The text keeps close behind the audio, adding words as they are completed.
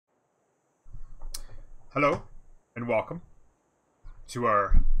Hello and welcome to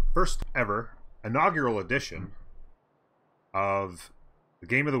our first ever inaugural edition of the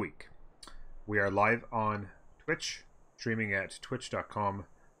Game of the Week. We are live on Twitch, streaming at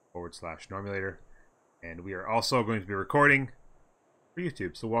twitch.com/normulator, and we are also going to be recording for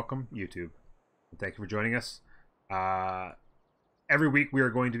YouTube. So welcome, YouTube, and thank you for joining us. Every week we are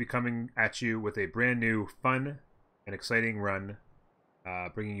going to be coming at you with a brand new, fun, and exciting run,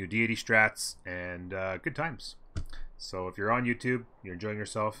 bringing you deity strats and good times. So if you're on YouTube, you're enjoying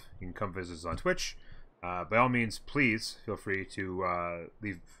yourself, you can come visit us on Twitch. By all means, please feel free to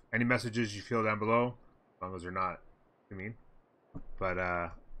leave any messages you feel down below, as long as they're not too mean. But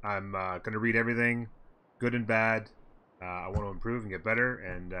I'm going to read everything, good and bad. I want to improve and get better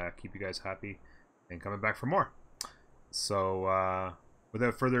and keep you guys happy and coming back for more. So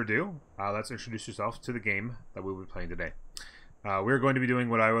without further ado, let's introduce yourselves to the game that we'll be playing today. We're going to be doing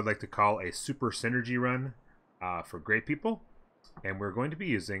what I would like to call a super synergy run for great people, and we're going to be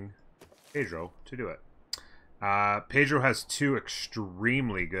using Pedro to do it. Pedro has two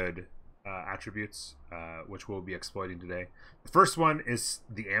extremely good attributes, which we'll be exploiting today. The first one is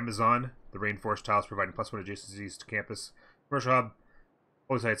the Amazon, the rainforest tiles providing +1 adjacencies to campus, commercial hub,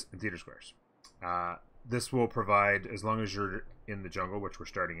 holy sites, and theater squares. This will provide, as long as you're in the jungle, which we're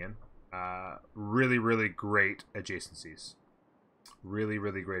starting in, really great adjacencies. Really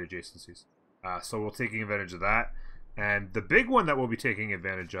great adjacencies. So we'll taking advantage of that. And the big one that we'll be taking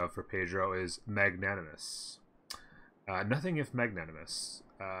advantage of for Pedro is Magnanimous. Nothing if Magnanimous.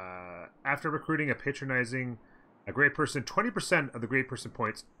 After recruiting a patronizing a great person, 20% of the great person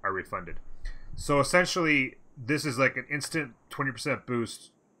points are refunded. So essentially, this is like an instant 20%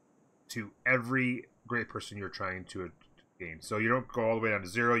 boost to every great person you're trying to gain. So you don't go all the way down to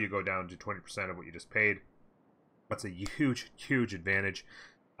 0, you go down to 20% of what you just paid. That's a huge advantage.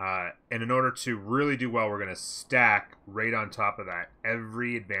 And in order to really do well, we're going to stack right on top of that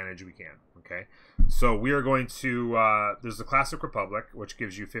every advantage we can. Okay, so we are going to, there's the Classic Republic, which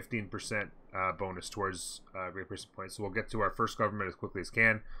gives you 15% bonus towards great person points. So we'll get to our first government as quickly as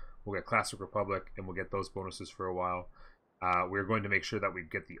can. We'll get Classic Republic, and we'll get those bonuses for a while. We're going to make sure that we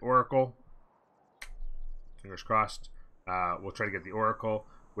get the Oracle. Fingers crossed. We'll try to get the Oracle,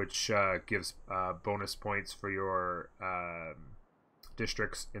 which gives bonus points for your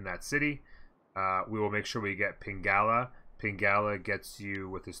districts in that city. We will make sure we get Pingala. Pingala gets you,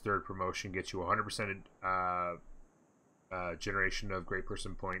 with his third promotion, gets you 100% generation of great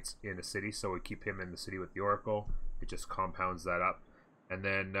person points in a city. So we keep him in the city with the Oracle. It just compounds that up. And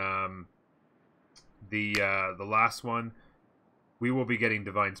then the last one, we will be getting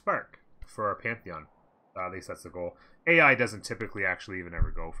Divine Spark for our Pantheon. At least that's the goal. AI doesn't typically actually even ever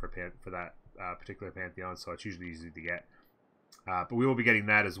go for that particular Pantheon, so it's usually easy to get. But we will be getting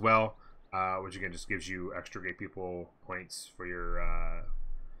that as well, which again just gives you extra great people points for your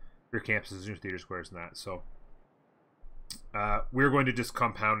campuses, your theater squares, and that. So we're going to just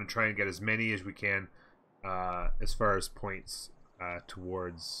compound and try and get as many as we can as far as points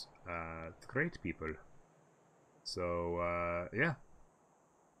towards the great people. So yeah.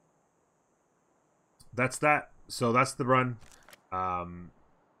 That's that. So that's the run. I've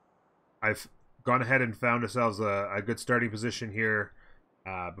gone ahead and found ourselves a good starting position here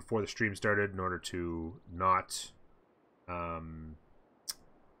before the stream started in order to not have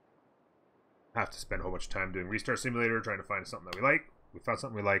to spend a whole bunch of time doing Restart Simulator, trying to find something that we like. We found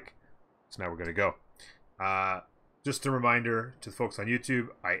something we like, so now we're going to go. Just a reminder to the folks on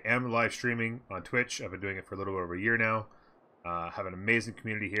YouTube, I am live streaming on Twitch. I've been doing it for a little over a year now. Have an amazing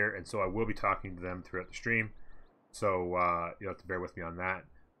community here, and so I will be talking to them throughout the stream. So you'll have to bear with me on that.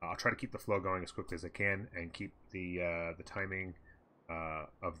 I'll try to keep the flow going as quickly as I can, and keep the timing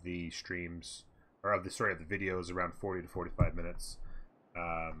of the streams, or of the videos around 40 to 45 minutes,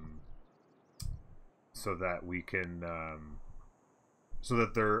 so that we can, so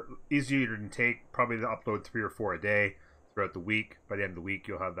that they're easier to take. Probably to upload 3 or 4 a day throughout the week. By the end of the week,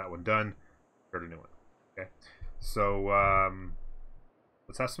 you'll have that one done. Start a new one. Okay. So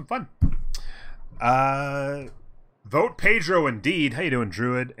let's have some fun. Vote Pedro indeed. How you doing,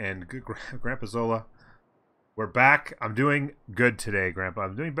 Druid and Grandpa Zola? We're back. I'm doing good today, Grandpa.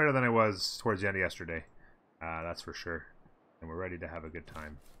 I'm doing better than I was towards the end of yesterday. That's for sure. And we're ready to have a good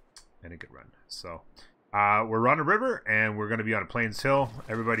time and a good run. So we're on a river, and we're going to be on a Plains Hill.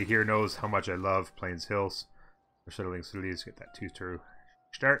 Everybody here knows how much I love Plains Hills. We're settling cities. Get that 2-2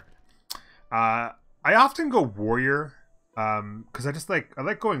 start. I often go warrior, because I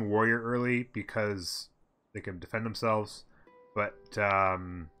like going warrior early because they can defend themselves. But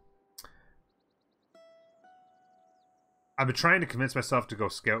I've been trying to convince myself to go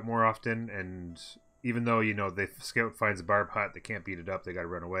scout more often, and even though, you know, the scout finds a barb hut, they can't beat it up, they got to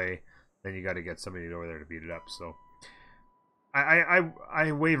run away. Then you got to get somebody over there to beat it up. So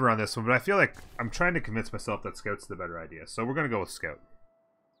I waver on this one, but I feel like I'm trying to convince myself that scout's the better idea. So we're going to go with scout.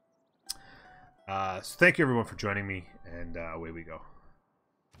 So thank you everyone for joining me, and away we go.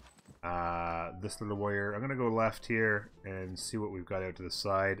 This little warrior, I'm going to go left here and see what we've got out to the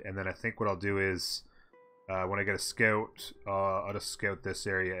side, and then I think what I'll do is when I get a scout, I'll just scout this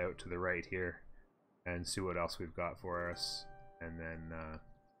area out to the right here and see what else we've got for us, and then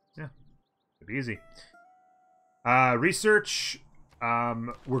yeah, it'll be easy. Research,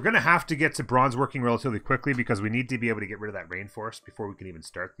 we're going to have to get to bronze working relatively quickly because we need to be able to get rid of that rainforest before we can even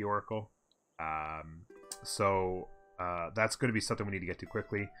start the oracle. So that's going to be something we need to get to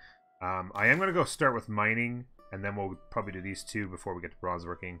quickly. I am going to go start with mining, and then we'll probably do these two before we get to bronze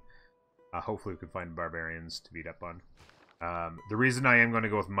working. Hopefully we can find barbarians to beat up on. The reason I am going to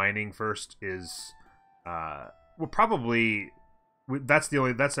go with mining first is we'll probably...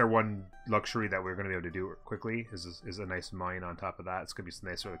 That's our one luxury that we're going to be able to do quickly is a nice mine on top of that. It's going to be some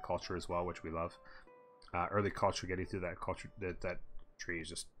nice early culture as well, which we love. Early culture, getting through that culture, that tree is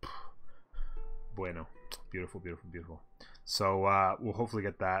just bueno. Beautiful, beautiful, beautiful. So we'll hopefully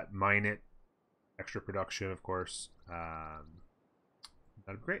get that, mine it, extra production, of course.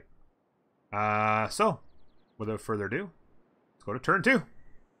 That'd be great. So without further ado, let's go to turn 2.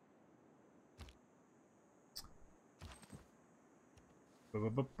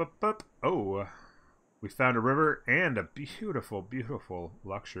 Oh, we found a river and a beautiful, beautiful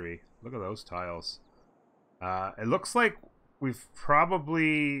luxury. Look at those tiles. It looks like we've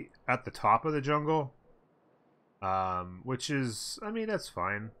probably at the top of the jungle, which is, I mean, that's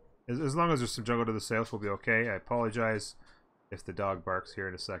fine. As long as there's some jungle to the south, we'll be okay. I apologize if the dog barks here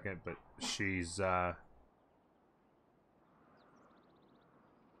in a second, but she's... So I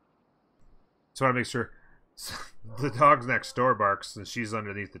want to make sure... The dog next door barks, and she's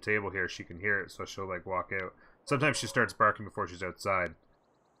underneath the table here. She can hear it, so she'll like walk out. Sometimes she starts barking before she's outside,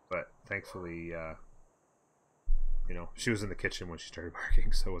 but thankfully, you know, she was in the kitchen when she started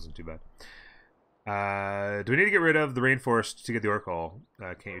barking, so it wasn't too bad. Do we need to get rid of the rainforest to get the oracle?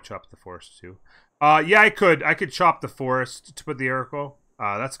 Can't you chop the forest too? Yeah, I could. I could chop the forest to put the oracle.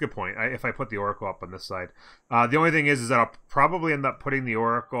 That's a good point. If I put the oracle up on this side. The only thing is that I'll probably end up putting the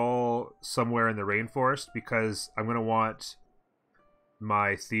oracle somewhere in the rainforest because I'm going to want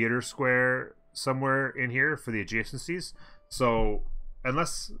my theater square somewhere in here for the adjacencies. So,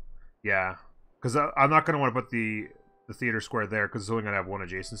 unless... Yeah. Because I'm not going to want to put the theater square there because it's only going to have one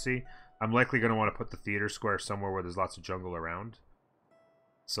adjacency. I'm likely going to want to put the theater square somewhere where there's lots of jungle around.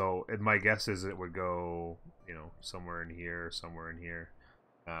 So, my guess is it would go, you know, somewhere in here, somewhere in here.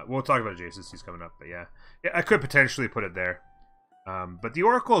 We'll talk about adjacencies coming up, but yeah, I could potentially put it there. But the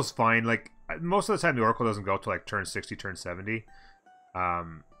oracle is fine. Like most of the time, the oracle doesn't go to like turn 60, turn 70. I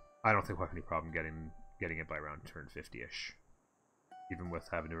don't think we'll have any problem getting it by around turn 50-ish, even with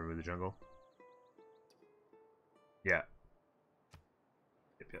having to remove the jungle. Yeah.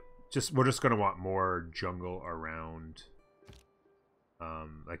 Yep. We're just gonna want more jungle around.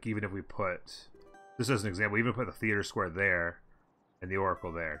 Like even if we put this as an example, even put the theater square there. And the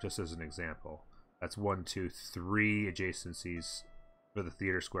oracle there, just as an example. That's 1, 2, 3 adjacencies for the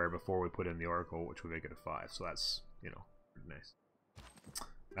theater square before we put in the oracle, which would make it a 5. So that's, you know, pretty nice.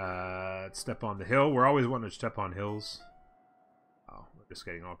 Let's step on the hill. We're always wanting to step on hills. Oh, we're just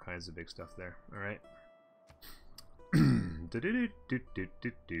getting all kinds of big stuff there. All right.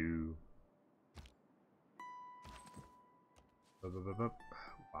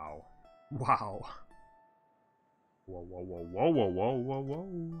 Wow. Wow. Whoa, whoa, whoa, whoa, whoa, whoa, whoa,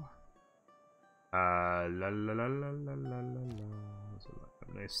 whoa. La la la la la la la. So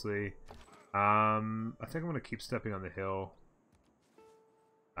that up nicely. I think I'm gonna keep stepping on the hill.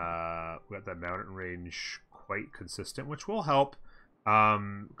 We got that mountain range quite consistent, which will help.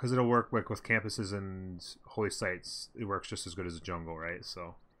 Because it'll work like with campuses and holy sites. It works just as good as a jungle, right?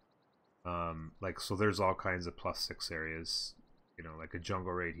 So, like, so there's all kinds of +6 areas. You know, like a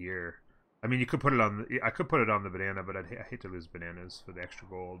jungle right here. I mean, you could put it on. I could put it on the banana, but I hate to lose bananas for the extra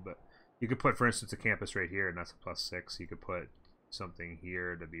gold. But you could put, for instance, a campus right here, and that's a +6. You could put something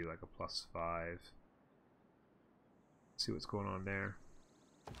here to be like a +5. See what's going on there.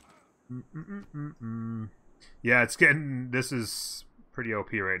 Yeah, it's getting. This is pretty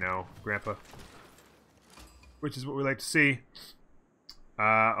OP right now, Grandpa. Which is what we like to see.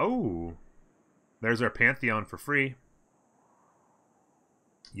 Oh, there's our Pantheon for free.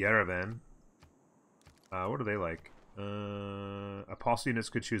 Yerevan. What are they like? Apostle units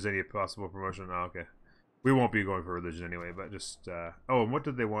could choose any possible promotion. Oh, okay. We won't be going for religion anyway, but just oh, and what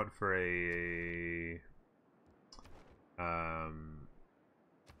did they want for a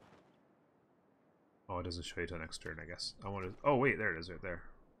oh, it doesn't show you till next turn, I guess. I want to. Oh wait, there it is, right there.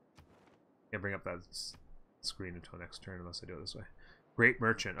 Can't bring up that screen until next turn unless I do it this way. Great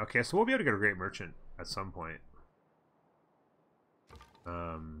merchant. Okay, so we'll be able to get a great merchant at some point.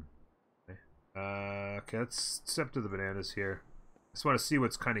 Okay, let's step to the bananas here. I just want to see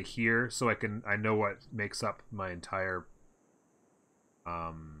what's kind of here, so I know what makes up my entire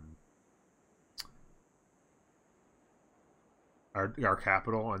our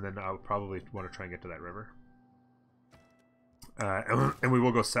capital, and then I'll probably want to try and get to that river. And we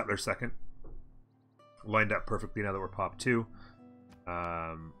will go settler second. Lined up perfectly now that we're pop 2.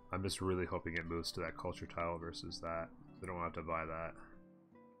 I'm just really hoping it moves to that culture tile versus that. I don't want to have to buy that.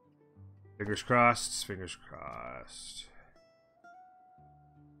 Fingers crossed. Fingers crossed.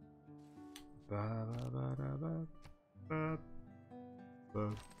 Go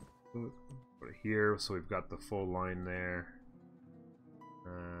to here, so we've got the full line there.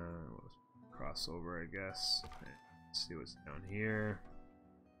 Cross over, I guess. Let's see what's down here.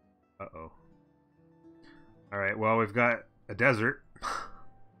 Uh-oh. Alright, well, we've got a desert.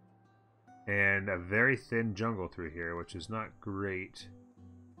 And a very thin jungle through here, which is not great.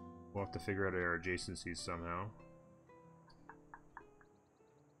 We'll have to figure out our adjacencies somehow.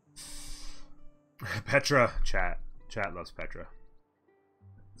 Petra! Chat. Chat loves Petra.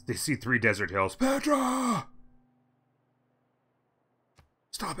 They see 3 desert hills. Petra!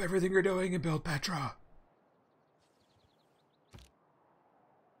 Stop everything you're doing and build Petra!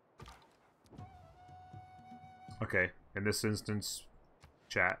 Okay, in this instance,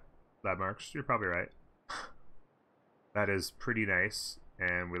 chat, lab marks, you're probably right. That is pretty nice,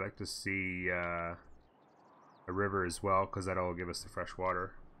 and we like to see a river as well, because that'll give us the fresh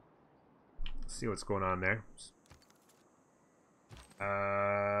water. Let's see what's going on there.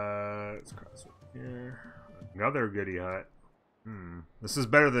 Let's cross over here. Another goodie hut. This is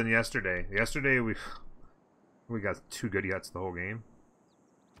better than yesterday. Yesterday we got 2 goodie huts the whole game.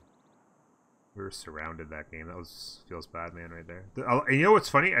 We were surrounded that game. That feels bad, man, right there. And you know what's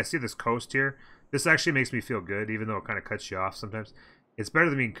funny? I see this coast here. This actually makes me feel good, even though it kind of cuts you off sometimes. It's better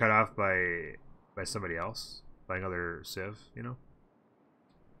than being cut off by somebody else, by another Civ, you know.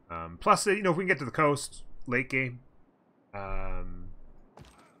 Plus, you know, if we can get to the coast late game, will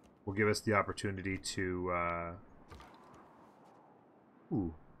give us the opportunity to.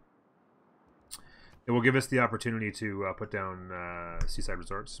 It will give us the opportunity to put down seaside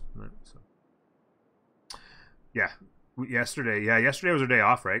resorts. Right, so. Yeah, yesterday was our day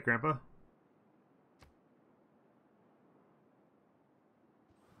off, right, Grandpa?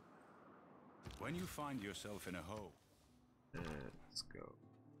 When you find yourself in a hole. Let's go.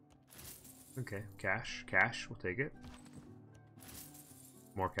 Okay, cash, we'll take it.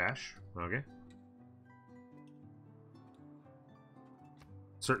 More cash, okay.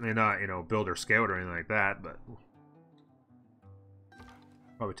 Certainly not, you know, build or scout or anything like that, but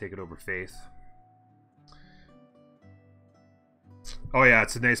probably take it over faith. Oh yeah,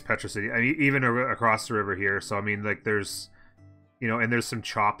 it's a nice Petra city. I mean, even across the river here. So I mean, like, there's, you know, and there's some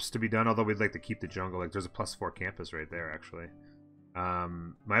chops to be done. Although we'd like to keep the jungle. Like, there's a +4 campus right there, actually.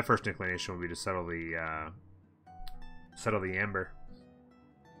 My first inclination would be to settle the amber.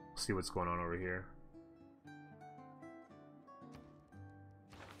 See what's going on over here.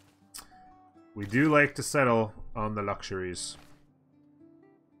 We do like to settle on the luxuries.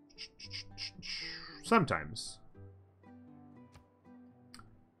 Sometimes.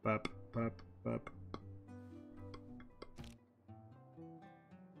 Bup, bup, bup.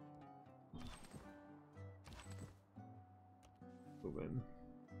 Moving.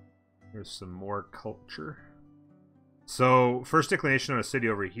 There's some more culture. So, first inclination on a city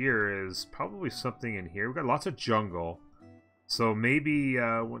over here is probably something in here. We've got lots of jungle. So maybe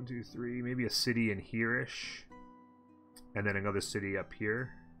 1, 2, 3, maybe a city in here-ish. And then another city up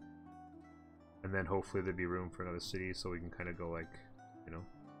here. And then hopefully there'd be room for another city so we can kind of go, like, you know,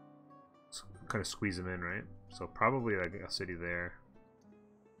 kind of squeeze them in, right? So probably like a city there.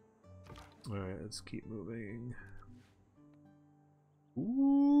 Alright, let's keep moving.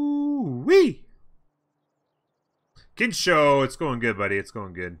 Ooh-wee! Kid Show, it's going good, buddy. It's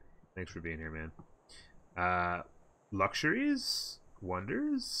going good. Thanks for being here, man. Luxuries?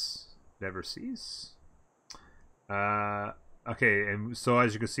 Wonders? Never cease? Okay, and so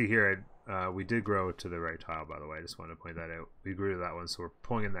as you can see here, we did grow to the right tile, by the way. I just wanted to point that out. We grew to that one, so we're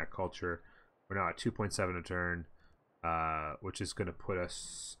pulling in that culture. We're now at 2.7 a turn, which is going to put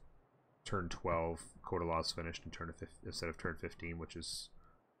us turn 12. Quota laws finished in instead of turn 15, which is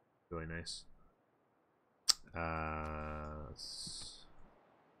really nice.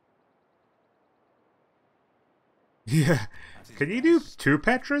 Yeah. Can you do 2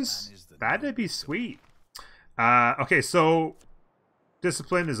 Petras? That'd be sweet. Okay, so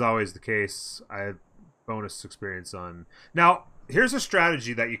discipline is always the case. I have bonus experience on. Now, here's a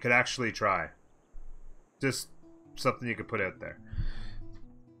strategy that you could actually try. Just something you could put out there.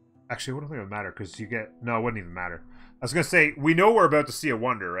 Actually, it wouldn't even matter because you get... No, it wouldn't even matter. I was going to say, we know we're about to see a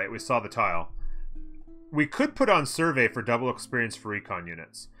wonder, right? We saw the tile. We could put on survey for double experience for recon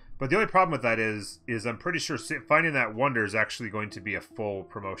units. But the only problem with that is I'm pretty sure finding that wonder is actually going to be a full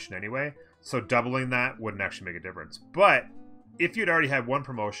promotion anyway. So doubling that wouldn't actually make a difference. But if you'd already had 1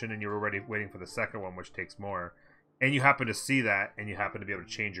 promotion and you were already waiting for the second one, which takes more, and you happen to see that and you happen to be able to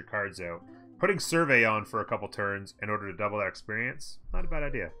change your cards out, putting survey on for a couple turns in order to double that experience, not a bad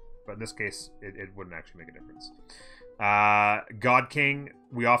idea. But in this case, it wouldn't actually make a difference. God King,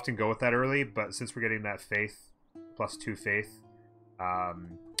 we often go with that early, but since we're getting that faith, +2 faith,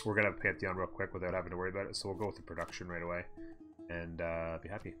 we're going to Pantheon real quick without having to worry about it. So we'll go with the production right away and be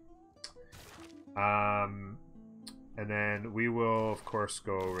happy. And then we will, of course,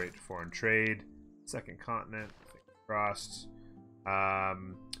 go right to foreign trade. Second continent, crossed.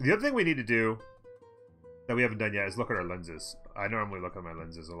 The other thing we need to do that we haven't done yet is look at our lenses. I normally look at my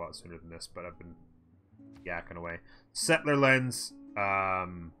lenses a lot sooner than this, but I've been yakking away. Settler lens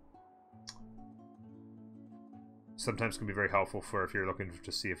sometimes can be very helpful for if you're looking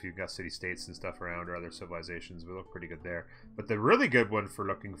to see if you've got city-states and stuff around or other civilizations. We look pretty good there. But the really good one for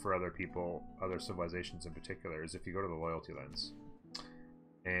looking for other people, other civilizations in particular, is if you go to the loyalty lens.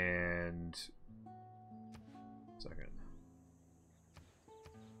 And... second.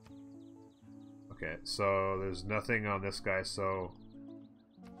 Okay, so there's nothing on this guy, so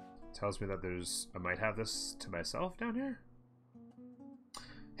it tells me that there's... I might have this to myself down here?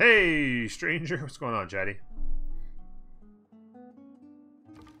 Hey, stranger! What's going on, Chatty?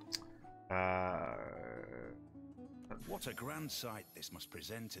 What a grand sight this must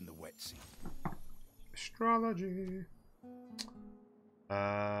present in the wet sea. Astrology.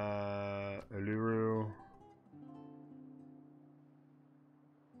 Uluru.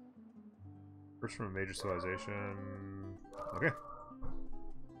 First from a major civilization. Okay.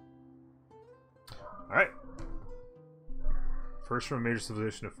 Alright. First from a major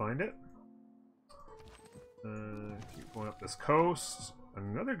civilization to find it. Keep going up this coast.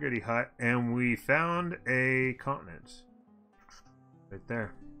 Another goody hut. And we found a continent. Right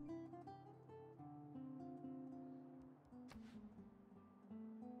there.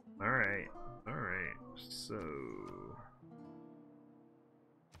 Alright. Alright. So...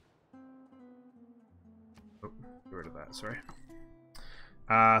 oh, get rid of that, sorry.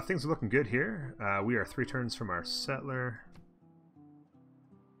 Things are looking good here. We are 3 turns from our settler.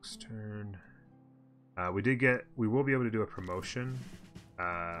 Next turn. We will be able to do a promotion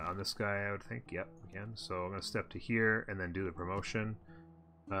on this guy, I would think. Yep, we can. So I'm going to step to here and then do the promotion.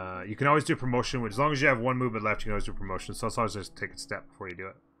 You can always do promotion, as long as you have 1 movement left, you can always do promotion. So let's always just take a step before you do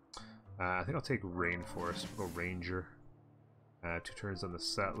it. I think I'll take Rainforest. We'll go Ranger. 2 turns on the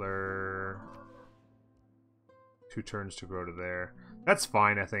settler. 2 turns to grow to there. That's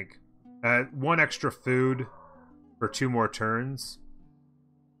fine, I think. 1 extra food for 2 more turns.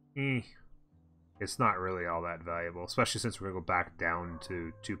 It's not really all that valuable, especially since we're going to go back down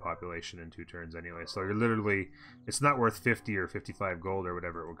to 2 population in 2 turns anyway. So you're literally, it's not worth 50 or 55 gold or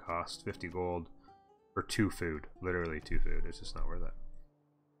whatever it would cost. 50 gold for 2 food. Literally 2 food. It's just not worth it.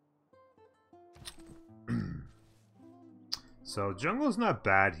 So jungle's not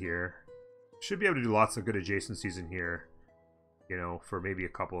bad here. Should be able to do lots of good adjacencies in here, you know, for maybe a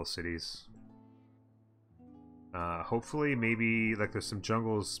couple of cities. Hopefully, maybe, like, there's some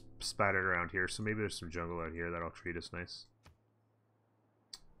jungles spattered around here, so maybe there's some jungle out here that'll treat us nice.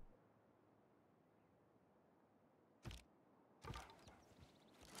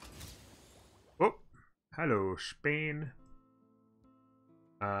 Oh, hello, Spain.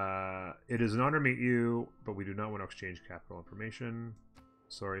 It is an honor to meet you, but we do not want to exchange capital information.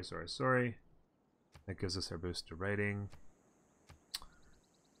 Sorry, sorry, sorry. That gives us our boost to writing.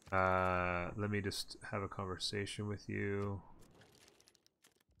 Let me just have a conversation with you.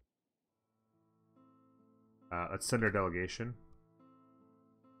 Let's send our delegation.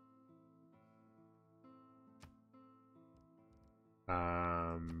 They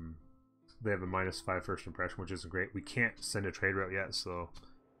have a -5 first impression, which isn't great. We can't send a trade route yet, so...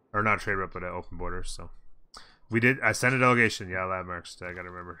 or not a trade route, but an open borders, so... we did... I sent a delegation. Yeah, landmarks. I gotta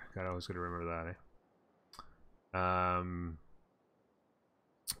remember. Always gotta remember that, eh?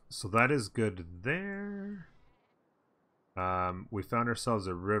 So that is good there. We found ourselves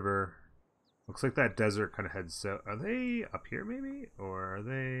a river. Looks like that desert kind of heads south. Are they up here maybe? Or are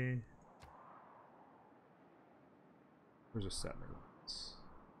they... Where's a settler?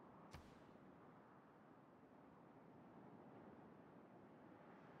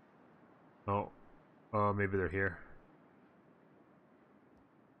 Oh. Oh, maybe they're here.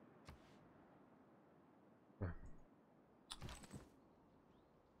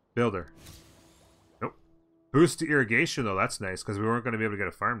 Builder. Nope. Boost to irrigation, though. That's nice, because we weren't going to be able to get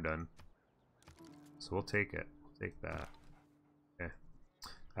a farm done. So we'll take it. We'll take that. Okay.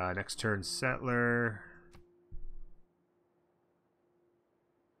 Next turn, settler.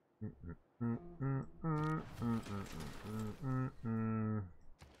 I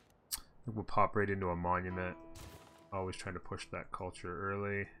think we'll pop right into a monument. Always trying to push that culture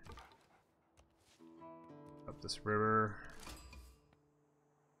early. Up this river.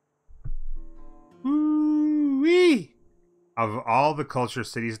 Woo-wee! Of all the culture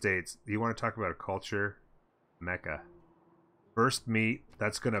city-states, you want to talk about a culture mecca. First meat,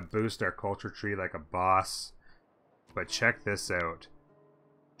 that's going to boost our culture tree like a boss. But check this out.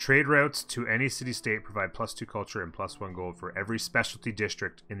 Trade routes to any city-state provide +2 culture and +1 gold for every specialty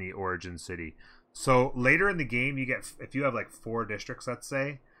district in the origin city. So later in the game, you get, if you have like 4 districts, let's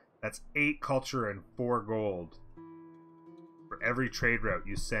say, that's 8 culture and 4 gold for every trade route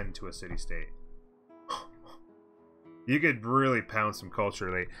you send to a city-state. You could really pound some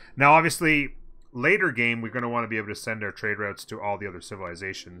culture late. Now, obviously, later game, we're going to want to be able to send our trade routes to all the other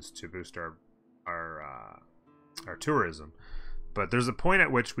civilizations to boost our tourism. But there's a point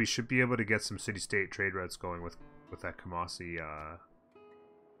at which we should be able to get some city-state trade routes going with that Kamasi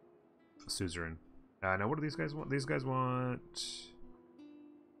suzerain. Now, what do these guys want? These guys want...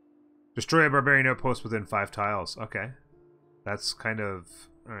 Destroy a barbarian outpost within 5 tiles. Okay. That's kind of...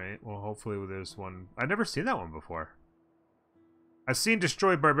 Alright, well, hopefully there's one... I've never seen that one before. I've seen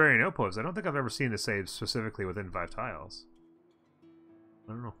destroy barbarian outposts. I don't think I've ever seen this save specifically within 5 tiles.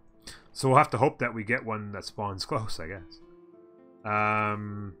 I don't know. So we'll have to hope that we get one that spawns close, I guess.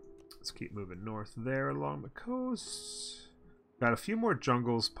 Let's keep moving north there along the coast. Got a few more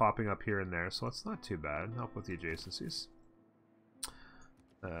jungles popping up here and there, so it's not too bad. Help with the adjacencies.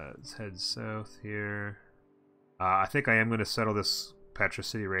 Let's head south here. I think I am going to settle this Petra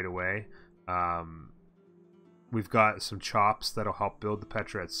city right away. We've got some chops that'll help build the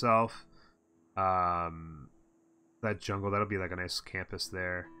Petra itself. That jungle, that'll be like a nice campus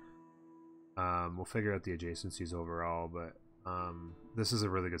there. We'll figure out the adjacencies overall, but this is a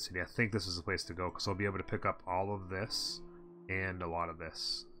really good city. I think this is the place to go because I'll be able to pick up all of this and a lot of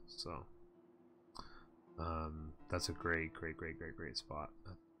this. So that's a great spot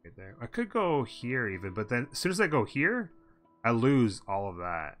right there. I could go here even, but then as soon as I go here, I lose all of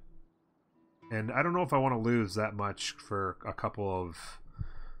that. And I don't know if I want to lose that much for a couple of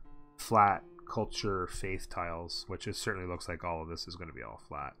flat culture faith tiles, which it certainly looks like all of this is going to be all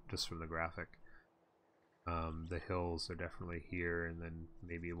flat just from the graphic. The hills are definitely here, and then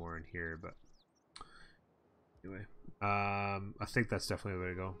maybe more in here, but anyway, I think that's definitely the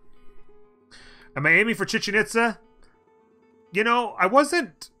way to go. Am I aiming for Chichen Itza? You know, I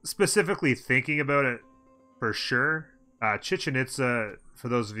wasn't specifically thinking about it for sure. Chichen Itza, for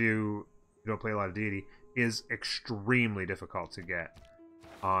those of you who don't play a lot of Deity, is extremely difficult to get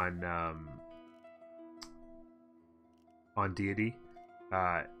on Deity.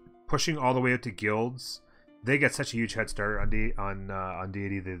 Pushing all the way out to guilds, they get such a huge head start on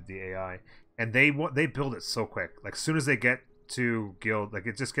Deity, the AI, and they build it so quick. Like as soon as they get to guild, like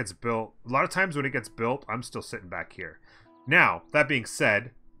it just gets built. A lot of times when it gets built, I'm still sitting back here. Now that being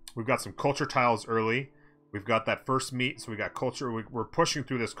said, we've got some culture tiles early. We've got that first meet, so we got culture. We're pushing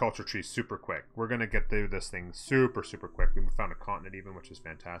through this culture tree super quick. We're gonna get through this thing super quick. We found a continent even, which is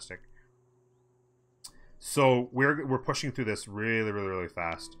fantastic. So we're pushing through this really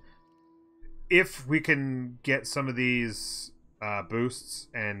fast. If we can get some of these boosts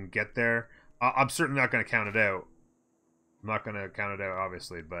and get there, I'm certainly not going to count it out. I'm not going to count it out,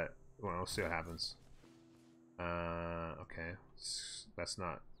 obviously, but well, we'll see what happens. Okay, that's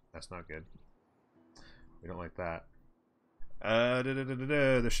not good. We don't like that.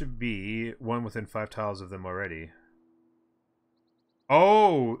 There should be one within 5 tiles of them already.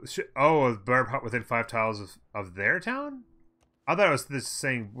 Oh, a barb hut within 5 tiles of their town? I thought it was this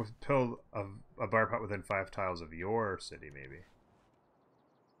saying with a barb hut within 5 tiles of your city, maybe.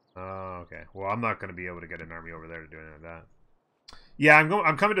 Oh, okay. Well, I'm not going to be able to get an army over there to do anything like that. Yeah,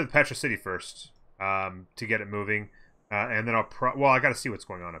 I'm coming to the Petra city first to get it moving, and then I got to see what's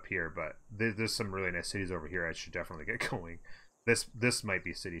going on up here, but there's some really nice cities over here. I should definitely get going. This might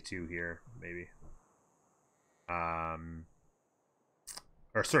be city 2 here, maybe.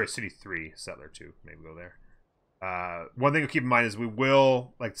 Or sorry, City 3, Settler 2. Maybe go there. One thing to keep in mind is we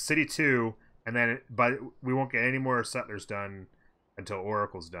will, like, City 2, and then, but we won't get any more Settlers done until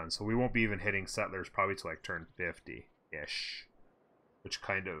Oracle's done. So we won't be even hitting Settlers probably till like turn 50-ish. Which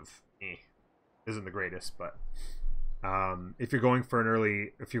kind of, isn't the greatest, but if you're going for an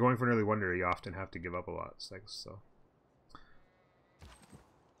early wonder, you often have to give up a lot. So.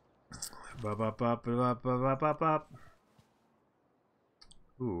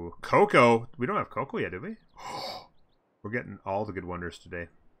 Ooh, cocoa. We don't have cocoa yet, do we? We're getting all the good wonders today.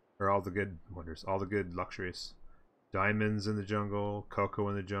 Or all the good wonders. All the good luxuries. Diamonds in the jungle. Cocoa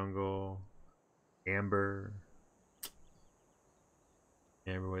in the jungle. Amber.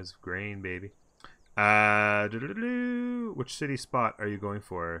 Amber was grain, baby. Which city spot are you going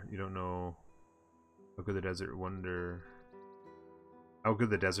for? You don't know how good the desert wonder... How good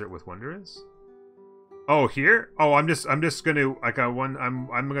the desert with wonder is? Oh, here? Oh, I'm just gonna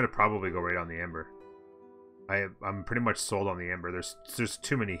I'm gonna probably go right on the Ember. I'm pretty much sold on the Ember. There's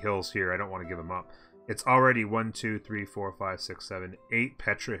too many hills here. I don't want to give them up. It's already 1, 2, 3, 4, 5, 6, 7, 8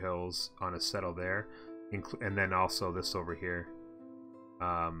 Petra hills on a settle there, and then also this over here.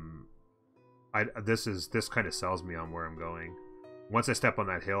 This kind of sells me on where I'm going. Once I step on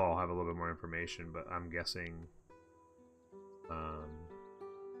that hill, I'll have a little bit more information, but I'm guessing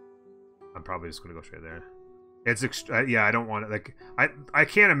I'm probably just gonna go straight there. It's yeah, I don't want it. Like I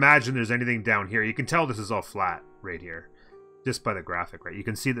can't imagine there's anything down here. You can tell this is all flat right here, just by the graphic, right? You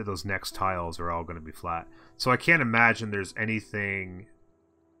can see that those next tiles are all going to be flat. So I can't imagine there's anything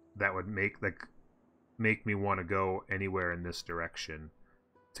that would make me want to go anywhere in this direction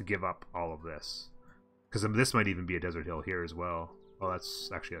to give up all of this, because this might even be a desert hill here as well. Oh,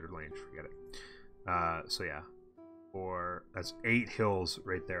 that's actually Outer Lane. Forget it. So yeah, or that's 8 hills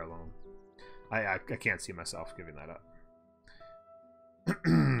right there alone. I can't see myself giving that up.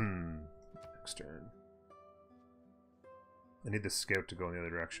 Next turn. I need the scout to go in the other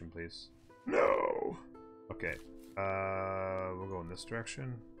direction, please. No! Okay. We'll go in this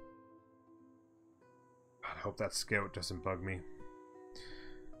direction. God, I hope that scout doesn't bug me.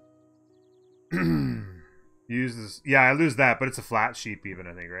 Use this. Yeah, I lose that, but it's a flat sheep even,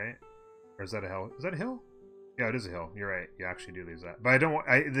 I think, right? Or is that a hill? Is that a hill? Yeah, it is a hill. You're right. You actually do lose that. But I don't want...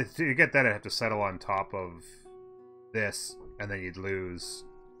 to get that, I'd have to settle on top of this, and then you'd lose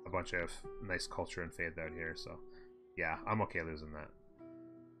a bunch of nice culture and faith out here, so... Yeah, I'm okay losing that.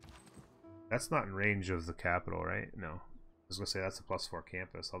 That's not in range of the capital, right? No. I was going to say that's a +4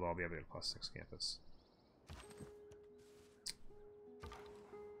 campus, although I'll be able to get a +6 campus.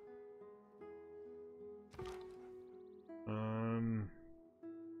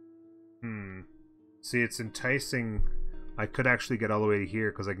 See, it's enticing. I could actually get all the way to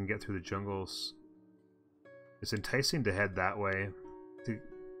here because I can get through the jungles. It's enticing to head that way.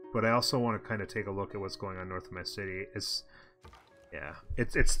 But I also want to kind of take a look at what's going on north of my city. Yeah,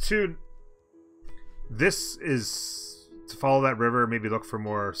 it's too... This is... To follow that river, maybe look for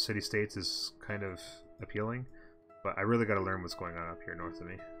more city-states is kind of appealing. But I really got to learn what's going on up here north of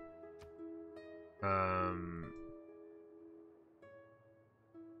me.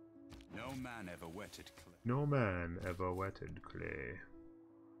 No man ever wetted clay. No man ever wetted clay.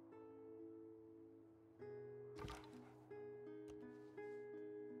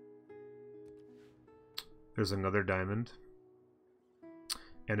 There's another diamond.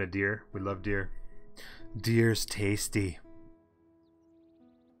 And a deer. We love deer. Deer's tasty.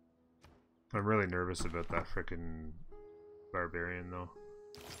 I'm really nervous about that frickin' barbarian though.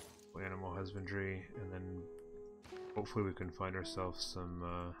 Animal husbandry, and then hopefully we can find ourselves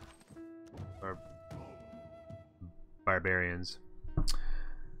some barbarians.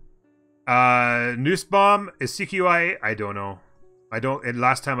 Noose bomb is CQI? I don't know.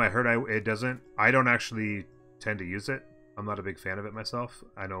 Last time I heard it doesn't. I don't actually tend to use it. I'm not a big fan of it myself.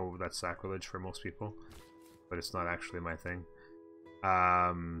 I know that's sacrilege for most people, but it's not actually my thing.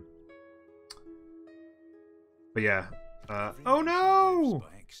 But yeah. Oh no!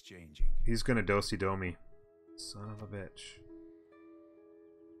 He's gonna do me. Son of a bitch.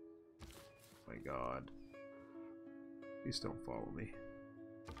 My god. Please don't follow me.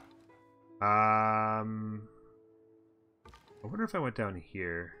 I wonder if I went down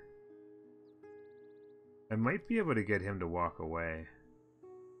here. I might be able to get him to walk away.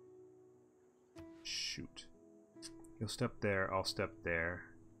 Shoot. He'll step there, I'll step there.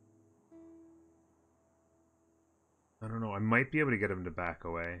 I don't know, I might be able to get him to back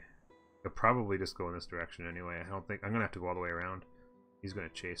away. He'll probably just go in this direction anyway. I don't think... I'm gonna have to go all the way around. He's gonna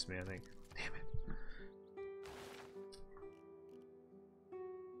chase me, I think. Damn it.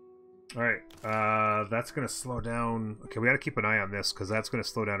 Alright, that's going to slow down... Okay, we got to keep an eye on this, because that's going to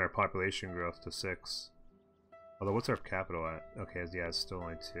slow down our population growth to 6. Although, what's our capital at? Okay, yeah, it's still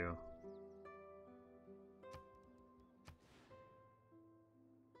only 2.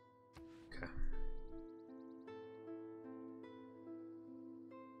 Okay.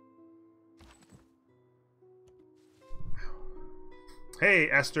 Hey,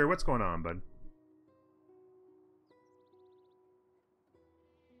 Esther, what's going on, bud?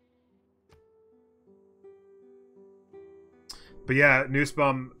 But yeah,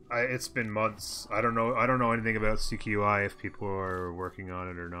 Newsbum, it's been months. I don't know anything about CQI, if people are working on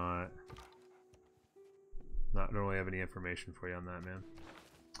it or not. I don't really have any information for you on that,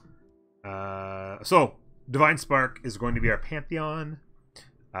 man. So Divine Spark is going to be our Pantheon.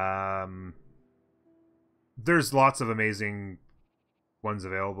 There's lots of amazing ones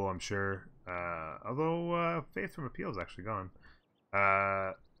available, I'm sure. Although Faith from Appeal is actually gone.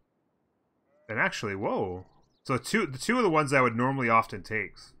 And actually, whoa. So the two of the ones I would normally often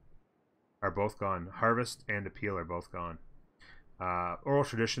take are both gone. Harvest and Appeal are both gone. Oral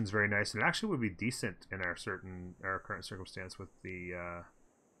Tradition is very nice, and it actually would be decent in our current circumstance with the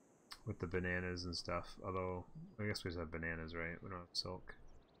bananas and stuff. Although I guess we just have bananas, right? We don't have silk.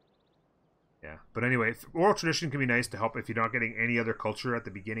 Yeah, but anyway, Oral Tradition can be nice to help if you're not getting any other culture at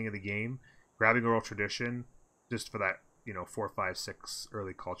the beginning of the game. Grabbing Oral Tradition just for that, 4, 5, 6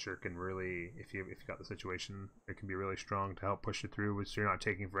 early culture can really, if you got the situation, it can be really strong to help push you through, which you're not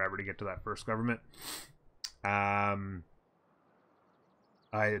taking forever to get to that first government. I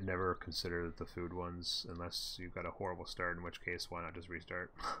had never considered the food ones unless you've got a horrible start, in which case, why not just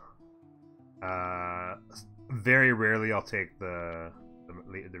restart? Very rarely I'll take the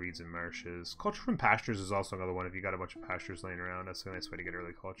reeds and marshes. Culture from pastures is also another one. If you got a bunch of pastures laying around, that's a nice way to get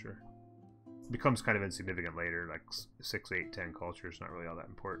early culture. It becomes kind of insignificant later, like 6, 8, 10 culture is not really all that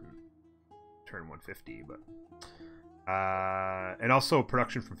important. Turn 150, but and also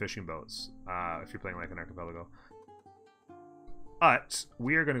production from fishing boats, if you're playing like an archipelago. But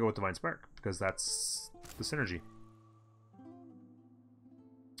we are going to go with Divine Spark because that's the synergy.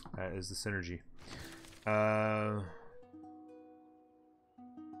 That is the synergy. That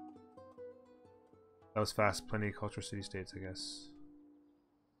was fast. Plenty of culture city-states, I guess.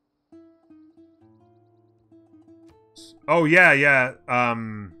 Oh, yeah. Yeah,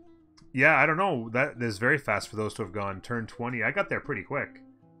 I don't know. That is very fast for those to have gone. Turn 20. I got there pretty quick.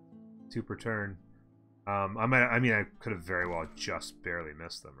 2 per turn. I mean, I could have very well just barely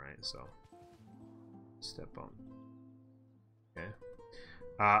missed them, right? So, step on. Okay.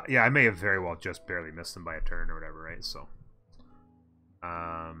 Yeah, I may have very well just barely missed them by a turn or whatever, right? So,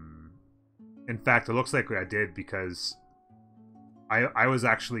 in fact, it looks like I did because I was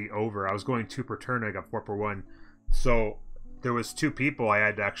actually over. I was going 2 per turn. I got 4 per 1. So there was 2 people I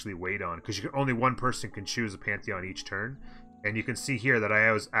had to actually wait on because only one person can choose a Pantheon each turn. And you can see here that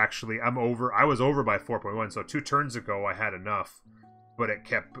I was over by 4.1. So 2 turns ago I had enough, but it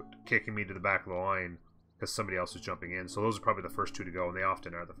kept kicking me to the back of the line because somebody else was jumping in. So those are probably the first 2 to go, and they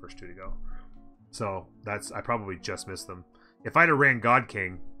often are the first 2 to go. So I probably just missed them. If I'd have ran God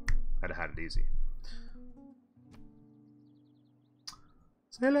King, I'd have had it easy.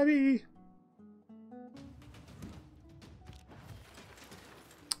 C'est la vie.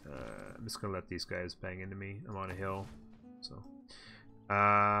 I'm just gonna let these guys bang into me. I'm on a hill, so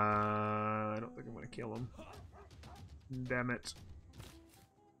I don't think I'm gonna kill him. Damn it.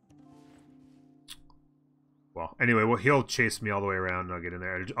 Well, anyway, he'll chase me all the way around and I'll get in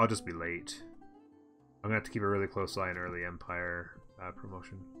there. I'll just be late. I'm gonna have to keep a really close eye on early Empire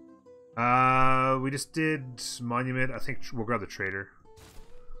promotion. We just did Monument. I think we'll grab the Trader.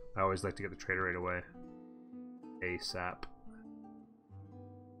 I always like to get the Trader right away. ASAP.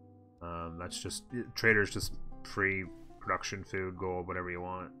 That's just Trader's just free production food, gold, whatever you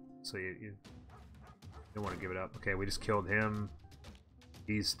want. So you don't want to give it up. Okay, we just killed him.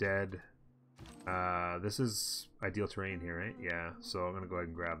 He's dead. This is ideal terrain here, right? Yeah. So I'm gonna go ahead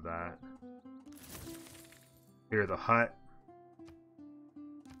and grab that. Clear the hut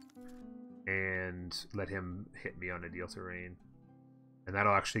and let him hit me on ideal terrain, and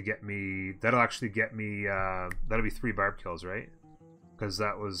that'll actually get me. That'll be 3 barb kills, right? Because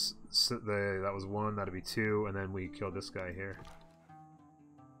that was 1, that'll be 2, and then we killed this guy here.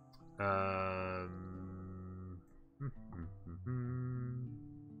 I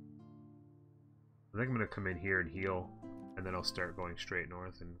think I'm gonna come in here and heal, and then I'll start going straight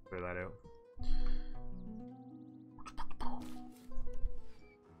north and clear that out.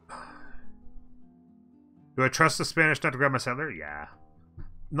 Do I trust the Spanish not to grab my settler? Yeah.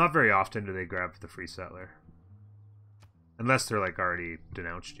 Not very often do they grab the free settler. Unless they're like already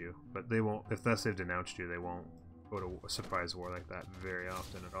denounced you. But they won't, unless they've denounced you, they won't go to a surprise war like that very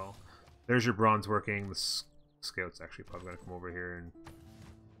often at all. There's your bronze working. The scout's actually probably going to come over here and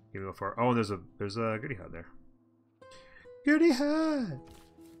give me a far. Oh, and there's a goody hut there. Goody hut!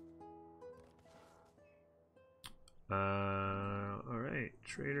 Alright,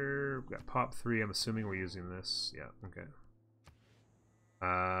 trader. We've got pop 3. I'm assuming we're using this. Yeah, okay.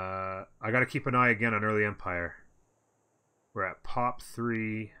 I gotta keep an eye again on early empire. We're at pop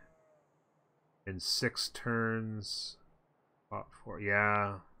 3 in 6 turns. Pop 4,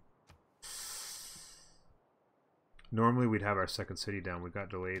 yeah. Normally we'd have our second city down. We got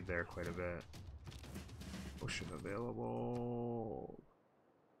delayed there quite a bit. Potion available.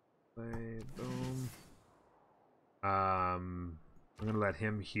 Play, boom. I'm gonna let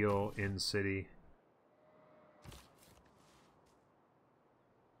him heal in city.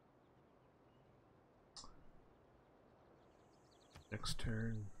 Next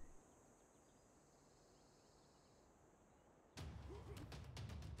turn.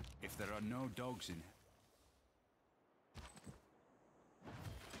 If there are no dogs in it.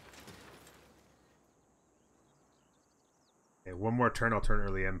 Okay, one more turn. I'll turn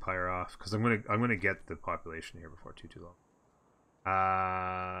early empire off because I'm gonna get the population here before too long.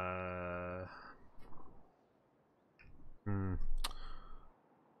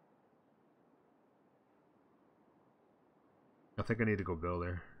 I think I need to go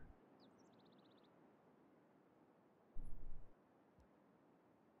builder.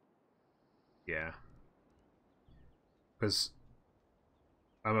 Yeah. Because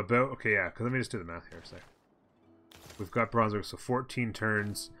I'm about... Okay, yeah, because let me just do the math here a sec. We've got bronze work, so 14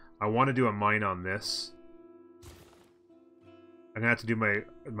 turns. I want to do a mine on this. I'm gonna have to do my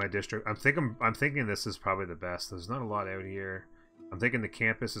district. I'm thinking this is probably the best. There's not a lot out here. I'm thinking the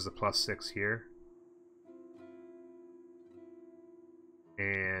campus is a +6 here.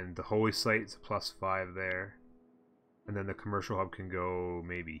 And the holy site is a +5 there. And then the commercial hub can go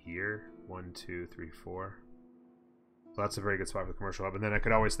maybe here. 1, 2, 3, 4. So that's a very good spot for the commercial hub. And then I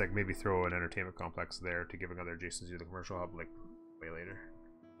could always like maybe throw an entertainment complex there to give another adjacency to the commercial hub like way later.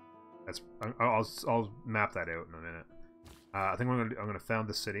 That's I'll map that out in a minute. I think I'm gonna found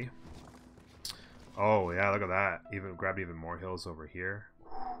the city. Oh yeah, look at that. Grabbed even more hills over here.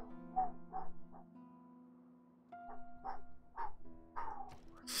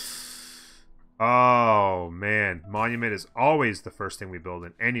 Oh man, monument is always the first thing we build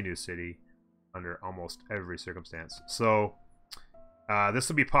in any new city under almost every circumstance. So this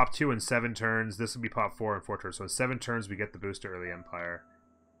will be pop 2 in 7 turns. This will be pop 4 in 4 turns. So in 7 turns we get the boost to early empire.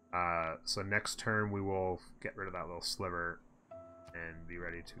 So next turn we will get rid of that little sliver and be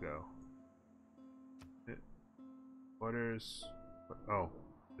ready to go. Orders. Oh,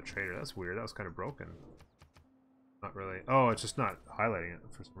 the trader. That's weird. That was kind of broken. Not really. Oh, it's just not highlighting it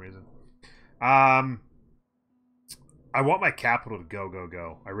for some reason. I want my capital to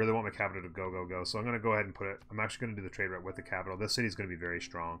go. I really want my capital to go. So I'm going to go ahead and put it... I'm actually going to do the trade route with the capital. This city's going to be very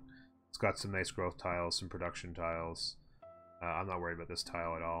strong. It's got some nice growth tiles, some production tiles. I'm not worried about this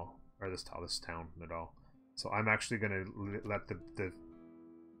tile at all. Or this town at all. So I'm actually going to let the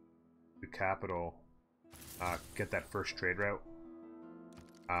capital get that first trade route.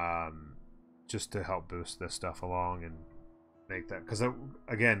 Just to help boost this stuff along and make that... Because,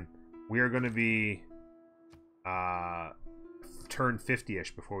 again, we are going to be... turn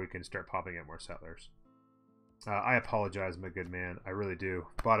 50-ish before we can start popping out more settlers. I apologize, my good man. I really do.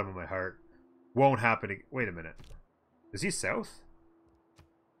 Bottom of my heart. Won't happen. Wait a minute. Is he south?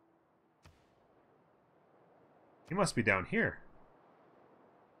 He must be down here.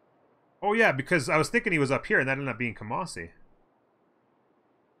 Oh yeah, because I was thinking he was up here and that ended up being Kamasi.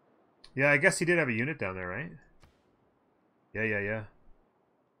 Yeah, I guess he did have a unit down there, right? Yeah.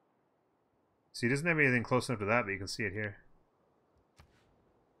 So he doesn't have anything close enough to that, but you can see it here.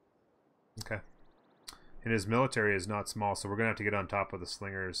 Okay. And his military is not small, so we're going to have to get on top of the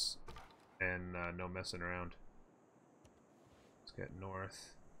slingers and no messing around. Let's get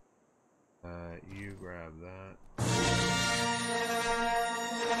north. You grab that.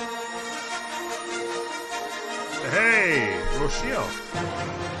 Hey! Rochelle!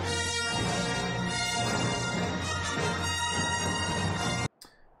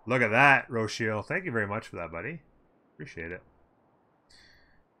 Look at that, Rochelle. Thank you very much for that, buddy. Appreciate it.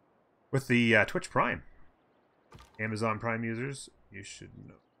 With the Twitch Prime. Amazon Prime users, you should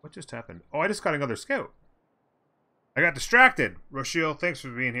know. What just happened? Oh, I just got another scout. I got distracted. Rochelle, thanks for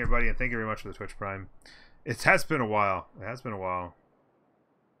being here, buddy, and thank you very much for the Twitch Prime. It has been a while. It has been a while.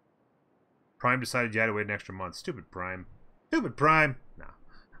 Prime decided you had to wait an extra month. Stupid Prime. Stupid Prime. No.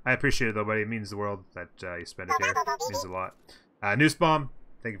 I appreciate it though, buddy. It means the world that you spend it here. It means a lot. Noose Bomb,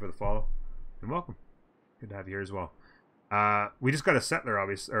 thank you for the follow. And welcome. Good to have you here as well. We just got a settler,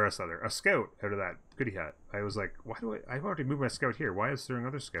 obviously, or a scout out of that goodie hat. I was like, why do I've already moved my scout here. Why is there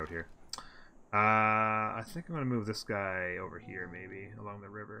another scout here? I think I'm going to move this guy over here, maybe, along the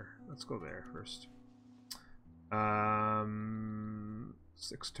river. Let's go there first.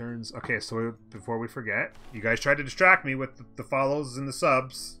 6 turns. Okay, so before we forget, you guys tried to distract me with the follows and the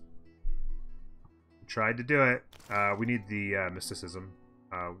subs. Tried to do it. We need the mysticism.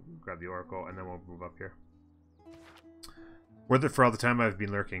 Grab the oracle, and then we'll move up here. Worth it for all the time I've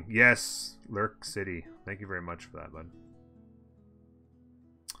been lurking. Yes, Lurk City. Thank you very much for that, bud.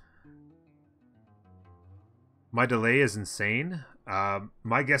 My delay is insane.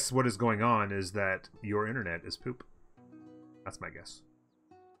 My guess what is going on is that your internet is poop. That's my guess.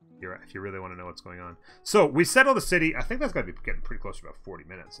 If you really want to know what's going on. So, we settled the city. I think that's got to be getting pretty close to about 40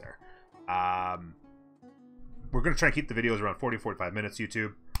 minutes there. We're going to try and keep the videos around 40-45 minutes,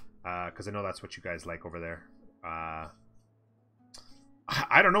 YouTube. Because I know that's what you guys like over there.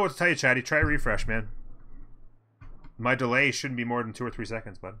 I don't know what to tell you, Chatty. Try a refresh, man. My delay shouldn't be more than 2 or 3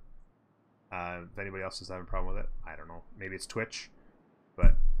 seconds, bud. If anybody else is having a problem with it, I don't know. Maybe it's Twitch.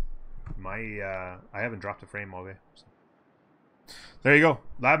 But I haven't dropped a frame all day. So. There you go.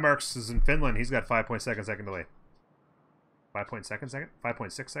 Labmarks is in Finland. He's got 5.2 second delay. 5.2 second?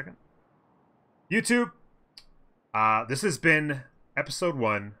 5.6 second? YouTube, this has been episode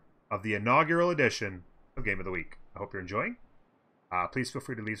 1 of the inaugural edition of Game of the Week. I hope you're enjoying. Please feel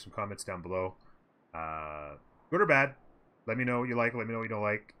free to leave some comments down below. Good or bad. Let me know what you like, let me know what you don't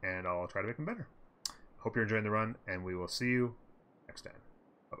like, and I'll try to make them better. Hope you're enjoying the run, and we will see you next time.